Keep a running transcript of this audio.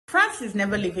France is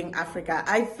never leaving Africa.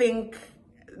 I think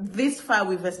this far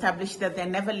we've established that they're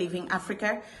never leaving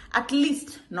Africa, at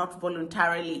least not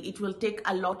voluntarily. It will take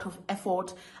a lot of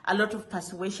effort, a lot of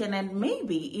persuasion, and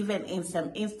maybe even in some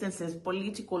instances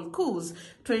political coups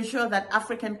to ensure that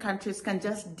African countries can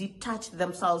just detach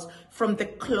themselves from the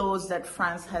claws that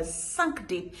France has sunk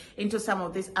deep into some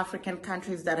of these African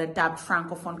countries that are dubbed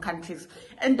Francophone countries.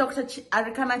 And Dr.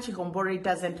 Arikana Chihombori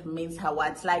doesn't mince her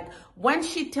words. Like, when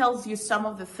she tells you some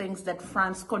of the things that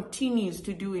France continues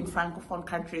to do in Francophone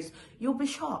countries, you'll be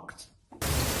shocked.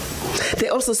 They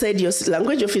also said your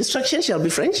language of instruction shall be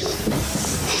French,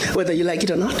 whether you like it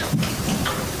or not.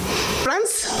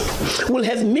 France will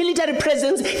have military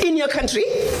presence in your country,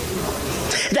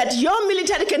 that your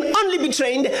military can only be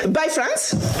trained by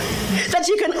France, that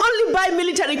you can only buy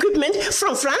military equipment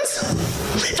from France,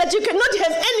 that you cannot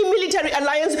have any military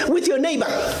alliance with your neighbor,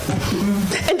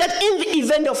 and that in the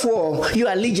event of war,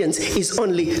 your allegiance is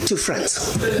only to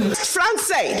France. France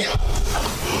said,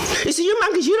 you see, you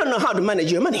monkeys, you don't know how to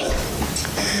manage your money.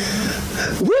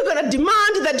 We're going to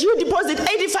demand that you deposit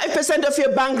 85% of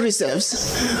your bank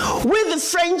reserves with the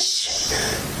French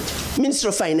Minister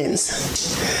of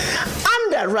Finance,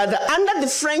 under the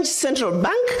French Central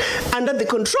Bank, under the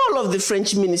control of the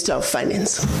French Minister of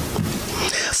Finance.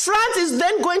 France is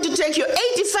then going to take your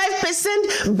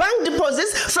 85% bank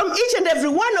deposits from each and every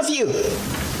one of you.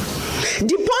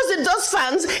 Deposit those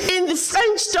funds in the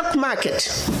French stock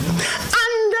market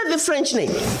under the French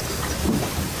name.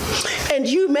 And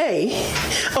you may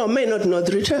or may not know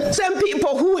the return. Some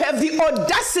people who have the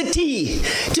audacity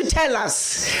to tell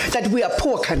us that we are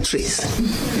poor countries,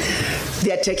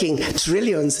 they are taking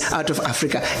trillions out of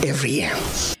Africa every year.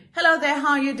 Hello there,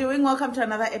 how are you doing? Welcome to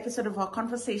another episode of our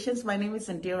conversations. My name is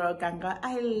Ndira Oganga.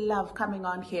 I love coming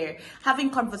on here, having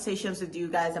conversations with you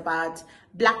guys about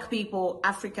Black people,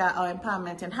 Africa, our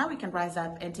empowerment, and how we can rise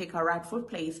up and take our rightful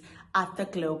place at the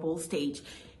global stage.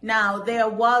 Now, there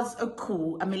was a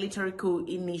coup, a military coup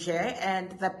in Niger,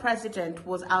 and the president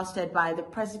was ousted by the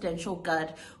presidential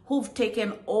guard who've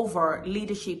taken over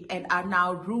leadership and are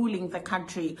now ruling the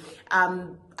country.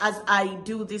 As I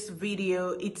do this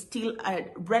video, it's still a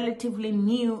relatively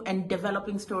new and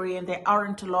developing story, and there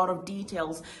aren't a lot of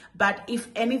details. But if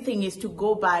anything is to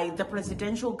go by, the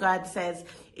presidential guard says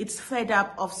it's fed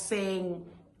up of saying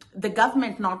the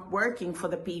government not working for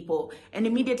the people, and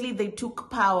immediately they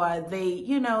took power. They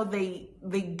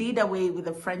did away with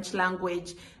the French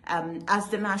language as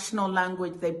the national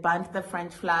language. They banned the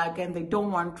French flag, and they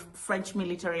don't want French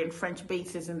military and French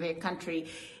bases in their country.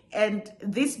 And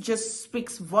this just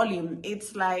speaks volume.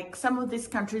 It's like some of these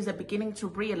countries are beginning to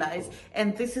realize,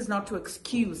 and this is not to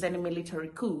excuse any military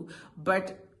coup,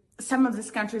 but some of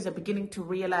these countries are beginning to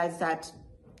realize that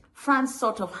France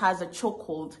sort of has a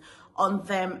chokehold on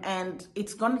them, and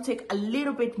it's going to take a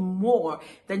little bit more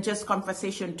than just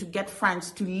conversation to get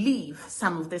France to leave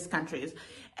some of these countries.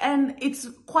 And it's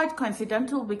quite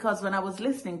coincidental, because when I was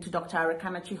listening to Dr.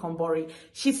 Arikana Chihombori,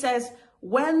 she says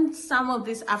when some of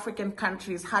these African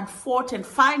countries had fought and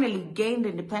finally gained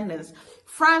independence,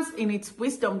 France, in its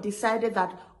wisdom, decided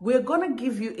that we're going to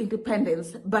give you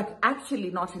independence, but actually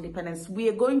not independence. We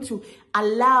are going to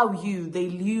allow you the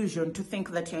illusion to think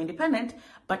that you're independent,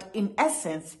 but in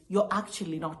essence, you're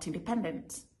actually not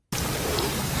independent.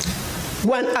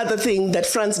 One other thing that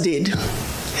France did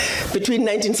between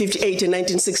 1958 and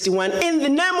 1961, in the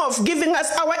name of giving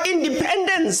us our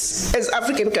independence as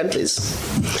African countries,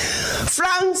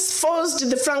 France forced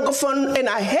the Francophone, and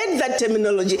I hate that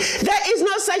terminology. There is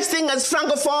no such thing as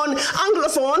Francophone,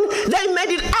 Anglophone. They made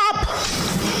it up.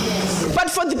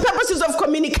 But for the purposes of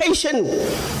communication,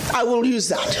 I will use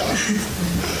that.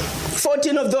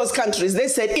 14 of those countries, they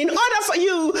said, in order for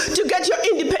you to get your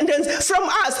independence from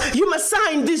us, you must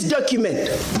sign this document.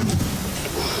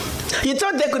 You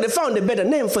thought they could have found a better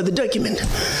name for the document.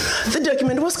 The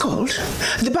document was called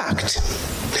the Pact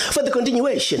for the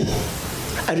Continuation.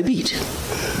 I repeat,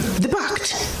 the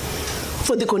Pact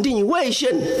for the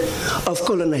Continuation of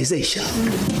Colonization.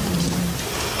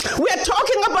 We are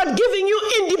talking about giving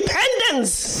you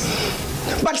independence,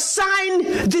 but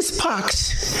sign this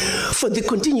pact for the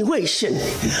continuation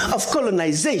of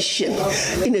colonization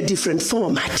in a different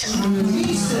format.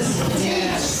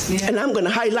 And I'm going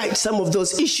to highlight some of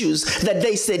those issues that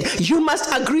they said you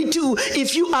must agree to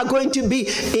if you are going to be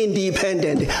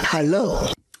independent.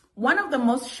 Hello. One of the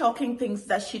most shocking things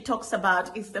that she talks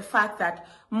about is the fact that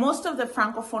most of the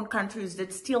Francophone countries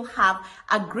that still have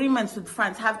agreements with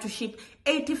France have to ship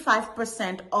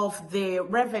 85% of their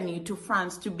revenue to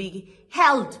France to be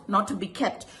held, not to be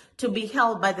kept, to be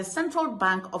held by the Central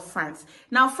Bank of France.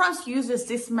 Now, France uses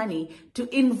this money to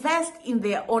invest in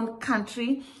their own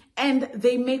country, and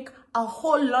they make a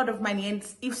whole lot of money. And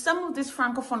if some of these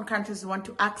Francophone countries want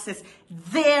to access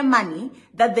their money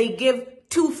that they give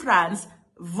to France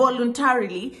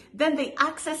voluntarily, then they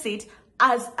access it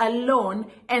as a loan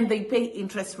and they pay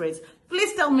interest rates.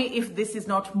 Please tell me if this is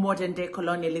not modern day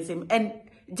colonialism and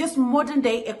just modern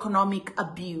day economic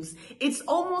abuse. It's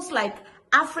almost like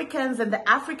Africans and the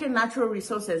African natural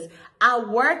resources are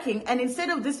working, and instead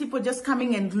of these people just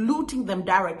coming and looting them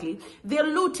directly, they're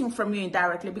looting from you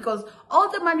indirectly, because all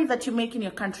the money that you make in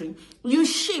your country, you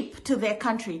ship to their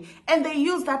country, and they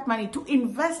use that money to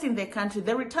invest in their country.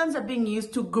 The returns are being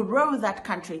used to grow that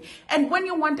country. And when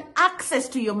you want access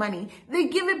to your money, they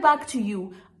give it back to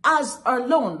you as a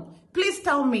loan. Please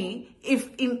tell me if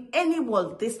in any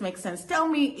world this makes sense. Tell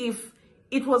me if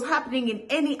it was happening in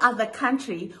any other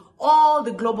country, all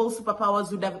the global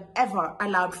superpowers would have ever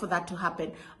allowed for that to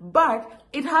happen. But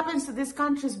it happens to these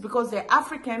countries because they're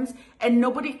Africans and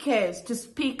nobody cares to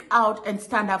speak out and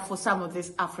stand up for some of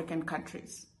these African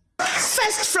countries.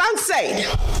 First, France said,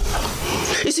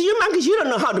 you see, you monkeys, you don't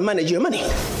know how to manage your money.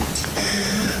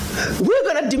 We're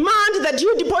going to demand that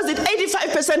you deposit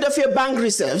 85% of your bank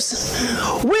reserves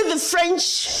with the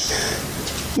French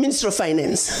Minister of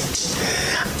Finance,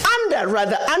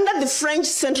 under the French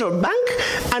Central Bank,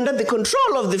 under the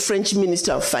control of the French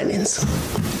Minister of Finance.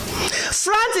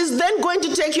 France is then going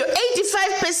to take your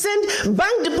 85%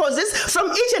 bank deposits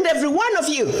from each and every one of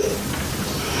you.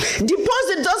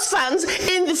 Deposit those funds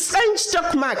in the French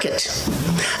stock market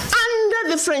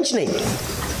under the French name.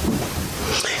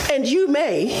 And you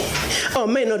may or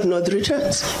may not know the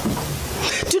returns.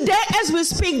 Today, as we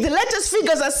speak, the latest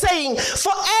figures are saying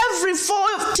for every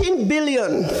 14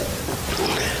 billion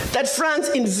that France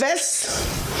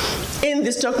invests in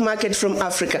the stock market from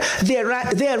Africa, they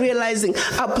are realizing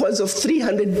upwards of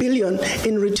 300 billion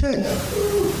in return.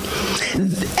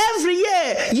 Every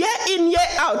year in, year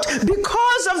out,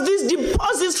 because of these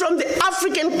deposits from the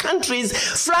African countries,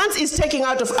 France is taking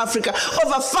out of Africa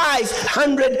over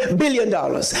 $500 billion.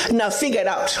 Now figure it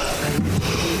out.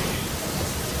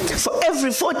 For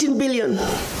every 14 billion,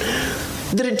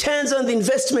 the returns on the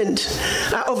investment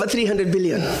are over 300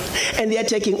 billion, and they are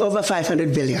taking over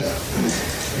 500 billion.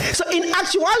 So in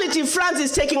actuality, France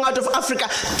is taking out of Africa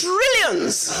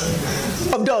trillions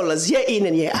of dollars year in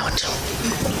and year out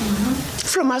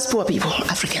from us poor people,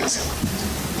 Africans.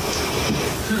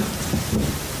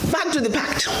 Back to the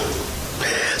pact.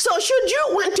 So should you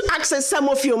want to access some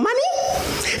of your money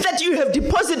that you have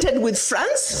deposited with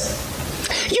France,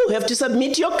 you have to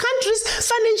submit your country's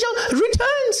financial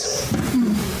returns.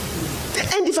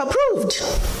 And if approved,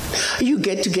 you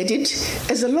get to get it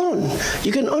as a loan.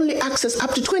 You can only access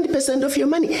up to 20% of your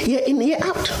money year in, year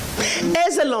out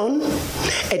as a loan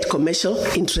at commercial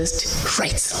interest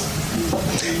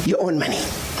rates. Your own money.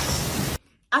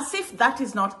 As if that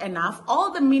is not enough,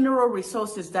 all the mineral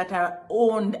resources that are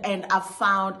owned and are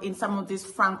found in some of these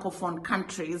Francophone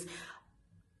countries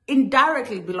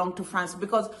indirectly belong to France,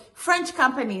 because French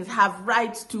companies have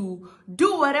rights to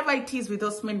do whatever it is with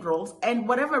those minerals, and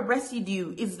whatever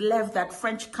residue is left that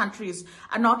French countries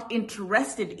are not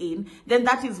interested in, then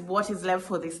that is what is left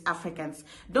for these Africans.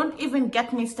 Don't even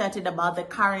get me started about the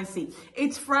currency.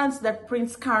 It's France that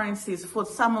prints currencies for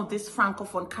some of these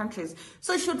Francophone countries.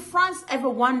 So should France ever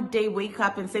one day wake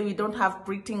up and say we don't have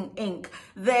printing ink,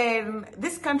 then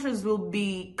these countries will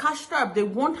be cashed up. They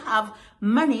won't have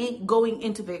money going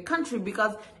into their country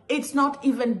because it's not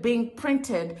even being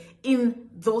printed in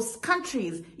those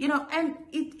countries, you know, and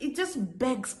it just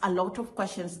begs a lot of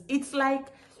questions. It's like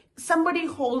somebody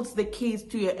holds the keys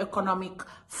to your economic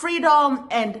freedom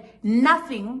and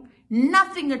nothing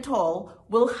at all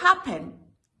will happen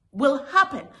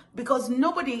because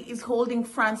nobody is holding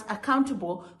France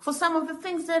accountable for some of the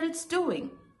things that it's doing.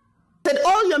 That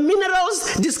all your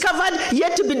minerals discovered,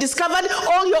 yet to be discovered,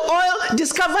 all your oil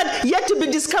discovered, yet to be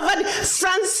discovered,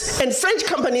 France and French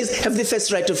companies have the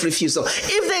first right of refusal.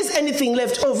 If there's anything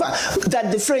left over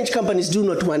that the French companies do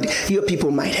not want, your people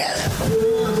might have.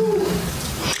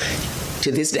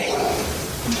 To this day.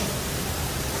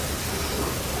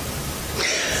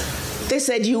 They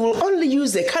said you will only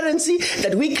use the currency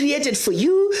that we created for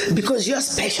you because you're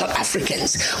special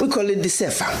Africans. We call it the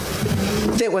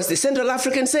CFA. There was the Central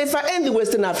African CFA and the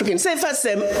Western African CFA,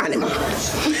 same animal.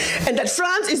 And that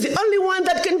France is the only one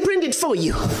that can print it for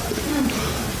you.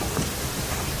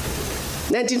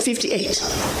 1958.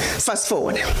 Fast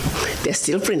forward. They're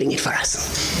still printing it for us.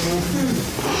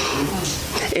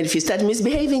 And if you start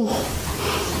misbehaving,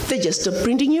 they just stop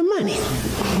printing your money.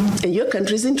 And your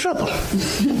country's in trouble.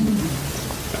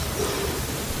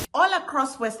 All across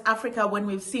across West Africa, when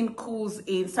we've seen coups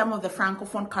in some of the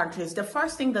Francophone countries, the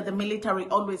first thing that the military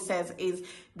always says is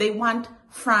they want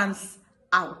France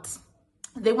out.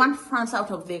 They want France out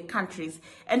of their countries.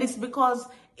 And it's because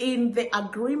in the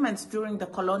agreements during the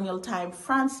colonial time,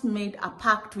 France made a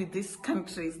pact with these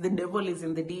countries, the devil is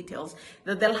in the details,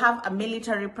 that they'll have a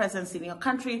military presence in your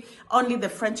country. Only the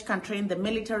French can train the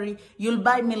military. You'll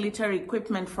buy military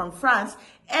equipment from France.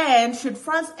 And should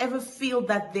France ever feel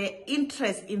that their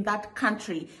interest in that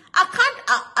country,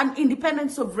 an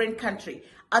independent sovereign country,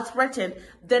 are threatened,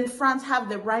 then France have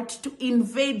the right to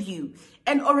invade you.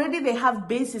 And already they have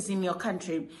bases in your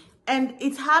country. And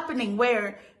it's happening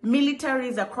where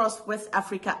militaries across West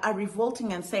Africa are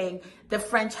revolting and saying the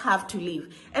French have to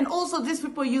leave. And also these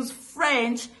people use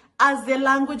French as their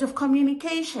language of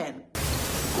communication.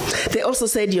 They also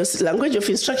said your language of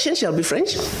instruction shall be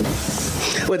French,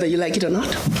 whether you like it or not.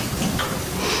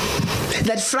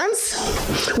 That France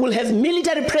will have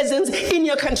military presence in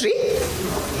your country,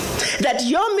 that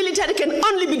your military can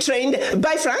only be trained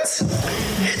by France,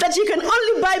 that you can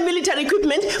only buy military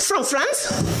equipment from France,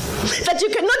 that you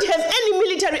cannot have any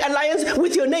military alliance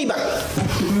with your neighbor,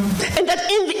 and that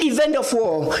in the event of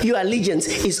war, your allegiance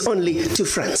is only to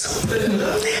France.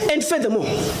 And furthermore,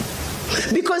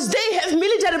 because they have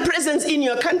military presence in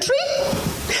your country,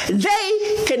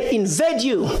 they can invade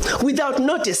you without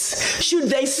notice should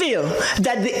they feel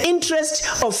that the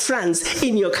interests of France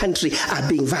in your country are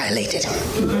being violated.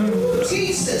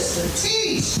 Teach, sister,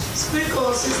 teach. Speak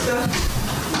on, sister.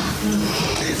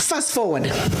 Fast forward,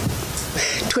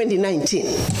 2019,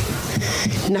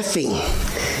 nothing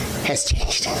has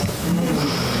changed.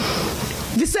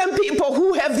 The same people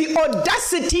who have the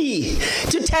audacity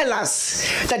to tell us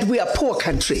that we are poor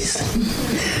countries,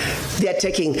 they are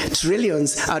taking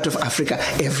trillions out of Africa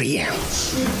every year.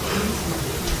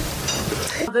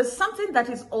 There's something that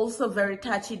is also very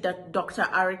touchy that Dr.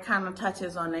 Arikana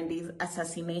touches on, and is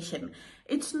assassination.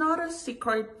 It's not a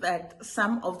secret that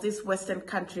some of these Western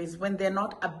countries, when they're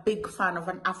not a big fan of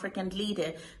an African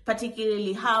leader,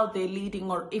 particularly how they're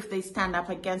leading or if they stand up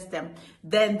against them,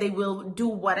 then they will do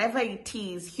whatever it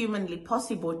is humanly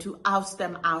possible to oust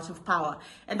them out of power.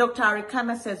 And Dr.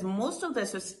 Arikana says most of the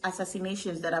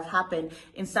assassinations that have happened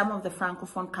in some of the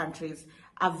Francophone countries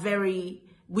are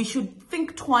we should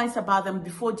think twice about them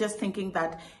before just thinking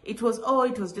that it was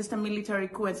just a military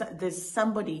coup and there's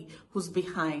somebody who's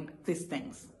behind these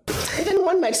things. And then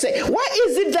one might say, why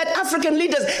is it that African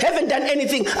leaders haven't done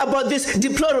anything about this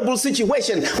deplorable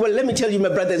situation? Well, let me tell you, my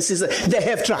brother and sister, they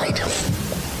have tried.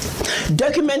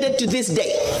 Documented to this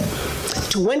day,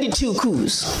 22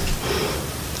 coups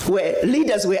where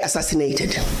leaders were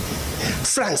assassinated.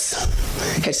 France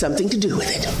had something to do with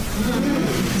it.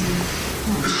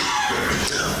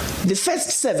 The first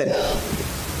 7,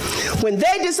 when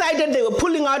they decided they were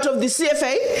pulling out of the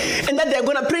CFA and that they're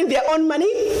going to print their own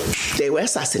money, they were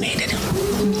assassinated.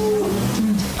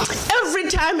 Every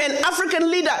time an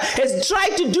African leader has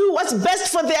tried to do what's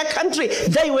best for their country,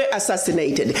 they were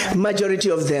assassinated. Majority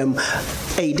of them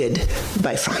aided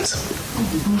by France.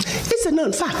 It's a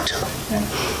known fact.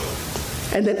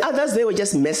 And then others, they were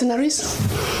just mercenaries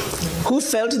who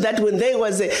felt that when there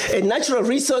was a natural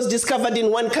resource discovered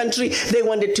in one country, they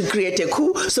wanted to create a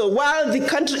coup. So while the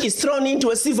country is thrown into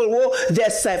a civil war, they're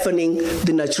siphoning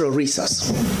the natural resource.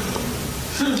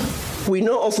 We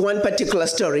know of one particular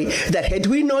story that had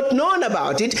we not known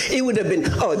about it, it would have been,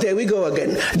 oh, there we go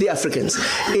again, the Africans.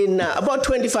 In about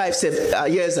 25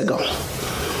 years ago,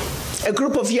 a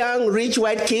group of young, rich,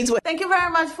 white kids. Thank you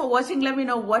very much for watching. Let me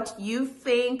know what you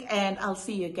think, and I'll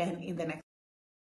see you again in the next.